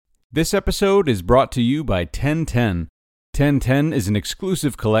This episode is brought to you by 1010. 1010 is an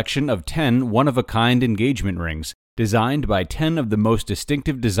exclusive collection of 10 one-of-a-kind engagement rings, designed by 10 of the most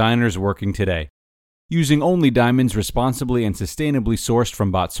distinctive designers working today. Using only diamonds responsibly and sustainably sourced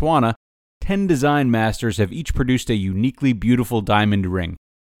from Botswana, 10 design masters have each produced a uniquely beautiful diamond ring,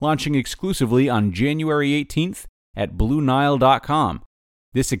 launching exclusively on January 18th at BlueNile.com.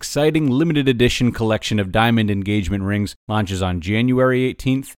 This exciting limited edition collection of diamond engagement rings launches on January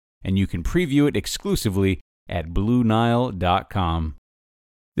 18th, and you can preview it exclusively at BlueNile.com.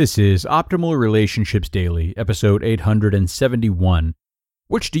 This is Optimal Relationships Daily, episode 871.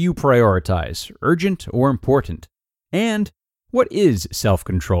 Which do you prioritize, urgent or important? And what is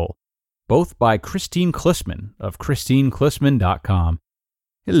self-control? Both by Kristine Klussman of KristineKlussman.com.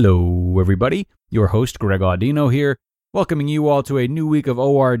 Hello, everybody. Your host, Greg Audino here, welcoming you all to a new week of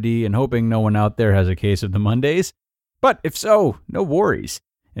ORD and hoping no one out there has a case of the Mondays. But if so, no worries.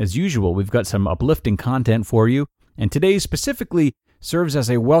 As usual, we've got some uplifting content for you, and today's specifically serves as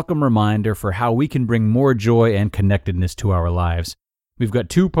a welcome reminder for how we can bring more joy and connectedness to our lives. We've got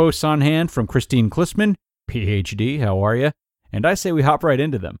 2 posts on hand from Kristine Klussman, PhD, how are you? And I say we hop right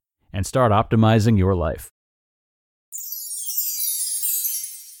into them and start optimizing your life.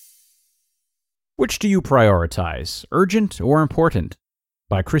 Which do you prioritize, urgent or important?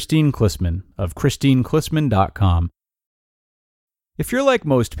 By Kristine Klussman of KristineKlussman.com. If you're like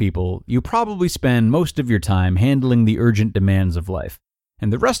most people, you probably spend most of your time handling the urgent demands of life,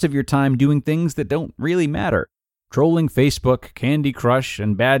 and the rest of your time doing things that don't really matter. Trolling Facebook, Candy Crush,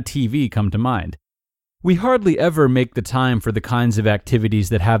 and bad TV come to mind. We hardly ever make the time for the kinds of activities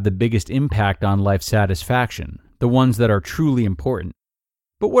that have the biggest impact on life satisfaction, the ones that are truly important.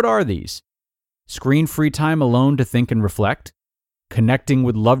 But what are these? Screen-free time alone to think and reflect? Connecting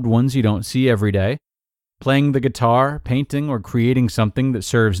with loved ones you don't see every day? Playing the guitar, painting, or creating something that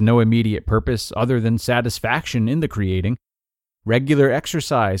serves no immediate purpose other than satisfaction in the creating? Regular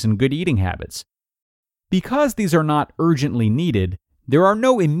exercise and good eating habits? Because these are not urgently needed, there are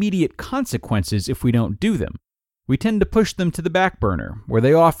no immediate consequences if we don't do them. We tend to push them to the back burner, where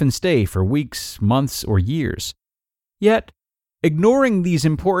they often stay for weeks, months, or years. Yet, ignoring these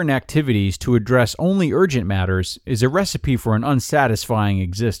important activities to address only urgent matters is a recipe for an unsatisfying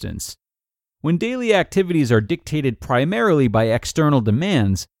existence. When daily activities are dictated primarily by external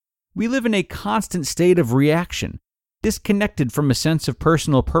demands, we live in a constant state of reaction, disconnected from a sense of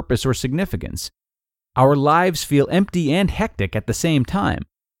personal purpose or significance. Our lives feel empty and hectic at the same time.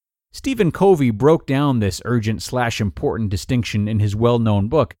 Stephen Covey broke down this urgent/important distinction in his well-known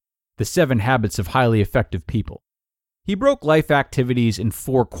book, The 7 Habits of Highly Effective People. He broke life activities in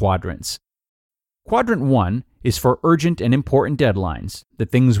 4 quadrants. Quadrant 1 is for urgent and important deadlines, the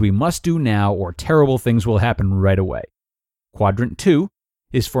things we must do now or terrible things will happen right away. Quadrant 2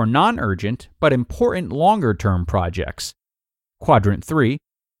 is for non-urgent but important longer-term projects. Quadrant 3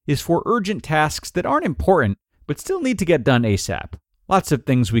 is for urgent tasks that aren't important but still need to get done ASAP. Lots of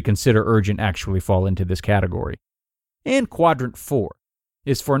things we consider urgent actually fall into this category. And Quadrant 4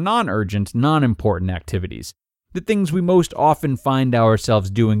 is for non-urgent, non-important activities, the things we most often find ourselves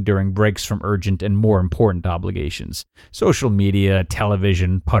doing during breaks from urgent and more important obligations. Social media,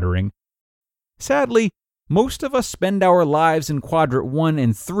 television, puttering. Sadly, most of us spend our lives in Quadrant 1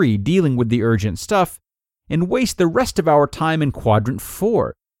 and 3 dealing with the urgent stuff and waste the rest of our time in Quadrant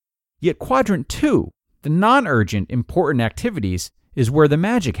 4. Yet Quadrant 2, the non-urgent, important activities, is where the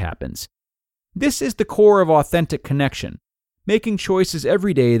magic happens. This is the core of authentic connection. Making choices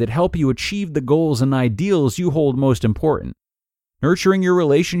every day that help you achieve the goals and ideals you hold most important. Nurturing your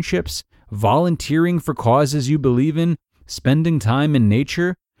relationships, volunteering for causes you believe in, spending time in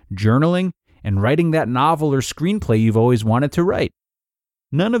nature, journaling, and writing that novel or screenplay you've always wanted to write.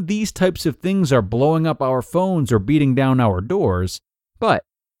 None of these types of things are blowing up our phones or beating down our doors, but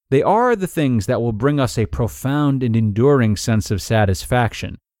they are the things that will bring us a profound and enduring sense of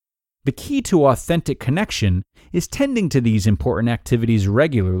satisfaction. The key to authentic connection is tending to these important activities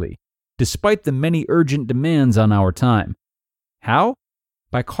regularly, despite the many urgent demands on our time. How?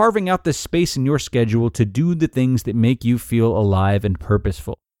 By carving out the space in your schedule to do the things that make you feel alive and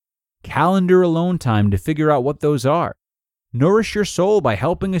purposeful. Calendar alone time to figure out what those are. Nourish your soul by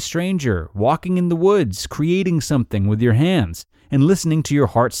helping a stranger, walking in the woods, creating something with your hands, and listening to your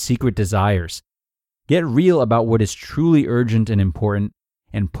heart's secret desires. Get real about what is truly urgent and important,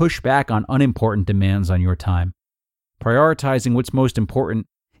 and push back on unimportant demands on your time. Prioritizing what's most important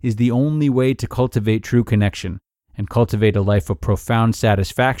is the only way to cultivate true connection and cultivate a life of profound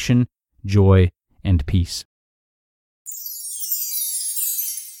satisfaction, joy, and peace.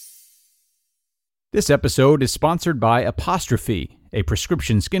 This episode is sponsored by Apostrophe, a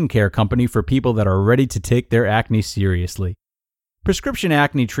prescription skincare company for people that are ready to take their acne seriously. Prescription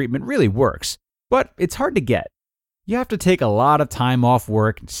acne treatment really works, but it's hard to get. You have to take a lot of time off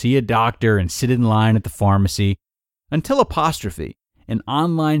work, see a doctor, and sit in line at the pharmacy. Until Apostrophe, an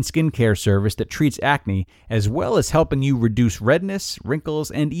online skincare service that treats acne as well as helping you reduce redness,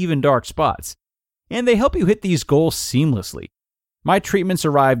 wrinkles, and even dark spots. And they help you hit these goals seamlessly. My treatments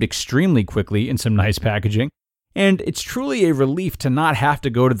arrived extremely quickly in some nice packaging, and it's truly a relief to not have to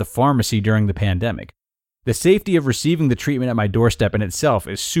go to the pharmacy during the pandemic. The safety of receiving the treatment at my doorstep in itself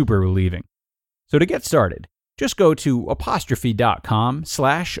is super relieving. So to get started, just go to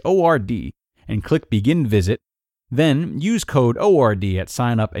apostrophe.com/ORD and click Begin Visit. Then use code ORD at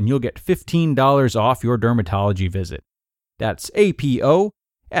sign up and you'll get $15 off your dermatology visit. That's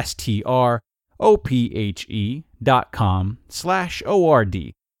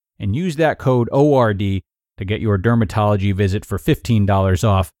apostrophe.com/ORD and use that code ORD to get your dermatology visit for $15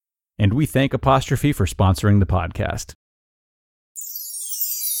 off. And we thank Apostrophe for sponsoring the podcast.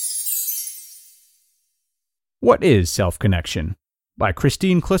 What is Self-Connection? By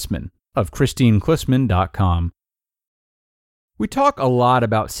Kristine Klussman of KristineKlussman.com. We talk a lot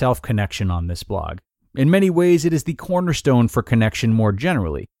about self-connection on this blog. In many ways, it is the cornerstone for connection more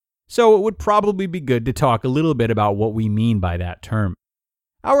generally, so it would probably be good to talk a little bit about what we mean by that term.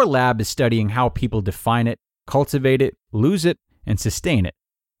 Our lab is studying how people define it, cultivate it, lose it, and sustain it,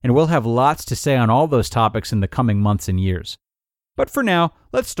 and we'll have lots to say on all those topics in the coming months and years. But for now,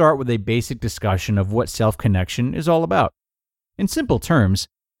 let's start with a basic discussion of what self-connection is all about. In simple terms,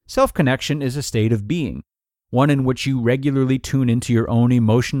 self-connection is a state of being, one in which you regularly tune into your own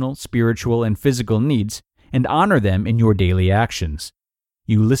emotional, spiritual, and physical needs and honor them in your daily actions.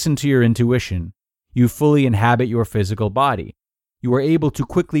 You listen to your intuition. You fully inhabit your physical body. You are able to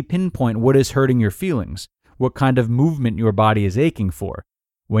quickly pinpoint what is hurting your feelings, what kind of movement your body is aching for,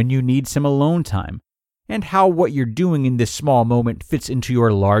 when you need some alone time, and how what you're doing in this small moment fits into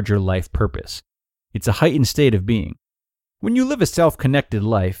your larger life purpose. It's a heightened state of being. When you live a self-connected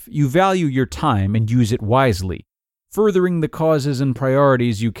life, you value your time and use it wisely, furthering the causes and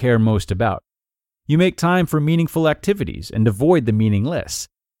priorities you care most about. You make time for meaningful activities and avoid the meaningless.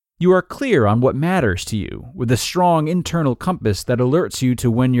 You are clear on what matters to you, with a strong internal compass that alerts you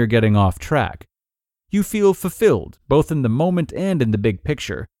to when you're getting off track. You feel fulfilled, both in the moment and in the big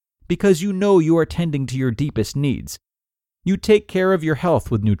picture, because you know you are tending to your deepest needs. You take care of your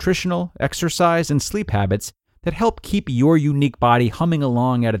health with nutritional, exercise, and sleep habits that help keep your unique body humming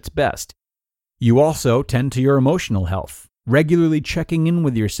along at its best. You also tend to your emotional health, regularly checking in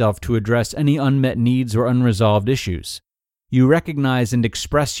with yourself to address any unmet needs or unresolved issues. You recognize and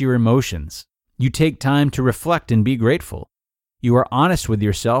express your emotions. You take time to reflect and be grateful. You are honest with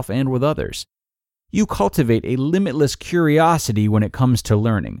yourself and with others. You cultivate a limitless curiosity when it comes to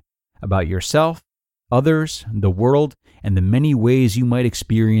learning about yourself, others, the world, and the many ways you might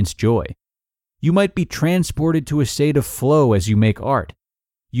experience joy. You might be transported to a state of flow as you make art.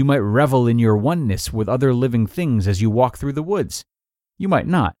 You might revel in your oneness with other living things as you walk through the woods. You might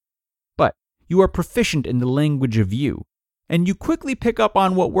not. But you are proficient in the language of you, and you quickly pick up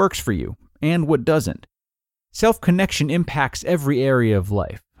on what works for you and what doesn't. Self-connection impacts every area of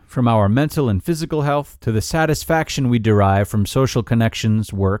life, from our mental and physical health to the satisfaction we derive from social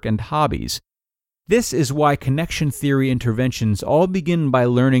connections, work, and hobbies. This is why connection theory interventions all begin by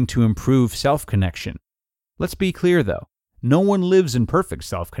learning to improve self-connection. Let's be clear, though. No one lives in perfect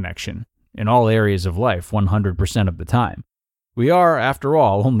self-connection, in all areas of life 100% of the time. We are, after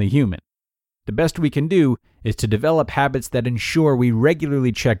all, only human. The best we can do is to develop habits that ensure we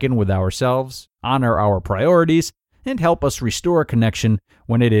regularly check in with ourselves, honor our priorities, and help us restore connection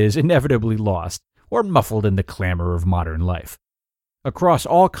when it is inevitably lost or muffled in the clamor of modern life. Across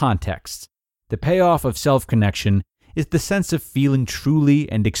all contexts, the payoff of self-connection is the sense of feeling truly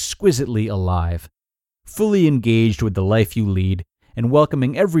and exquisitely alive, fully engaged with the life you lead and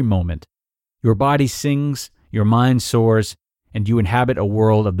welcoming every moment. Your body sings, your mind soars, and you inhabit a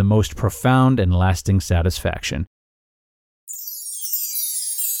world of the most profound and lasting satisfaction.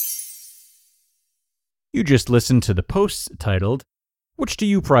 You just listened to the posts titled, "Which do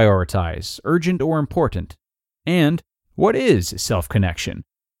you prioritize, urgent or important?" and "What is Self-Connection?"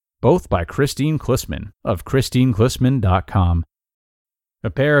 both by Kristine Klussman of KristineKlussman.com. A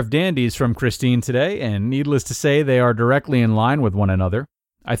pair of dandies from Kristine today, and needless to say, they are directly in line with one another.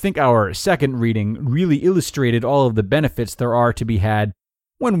 I think our second reading really illustrated all of the benefits there are to be had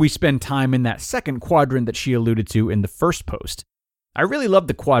when we spend time in that second quadrant that she alluded to in the first post. I really love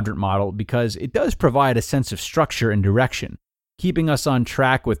the quadrant model because it does provide a sense of structure and direction, keeping us on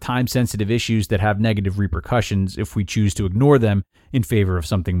track with time-sensitive issues that have negative repercussions if we choose to ignore them in favor of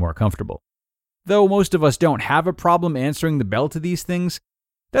something more comfortable. Though most of us don't have a problem answering the bell to these things,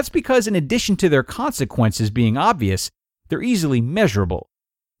 that's because in addition to their consequences being obvious, they're easily measurable,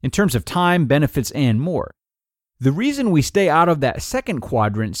 in terms of time, benefits, and more. The reason we stay out of that second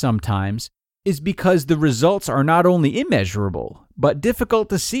quadrant sometimes is because the results are not only immeasurable, but difficult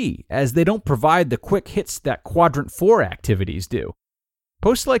to see, as they don't provide the quick hits that Quadrant 4 activities do.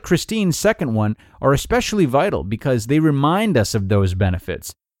 Posts like Kristine's second one are especially vital because they remind us of those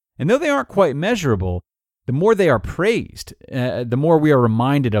benefits. And though they aren't quite measurable, the more they are praised, the more we are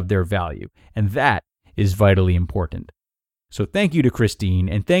reminded of their value, and that is vitally important. So thank you to Kristine,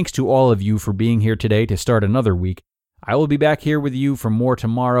 and thanks to all of you for being here today to start another week. I will be back here with you for more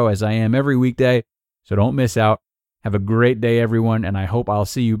tomorrow, as I am every weekday, so don't miss out. Have a great day, everyone, and I hope I'll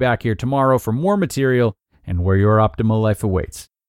see you back here tomorrow for more material and where your optimal life awaits.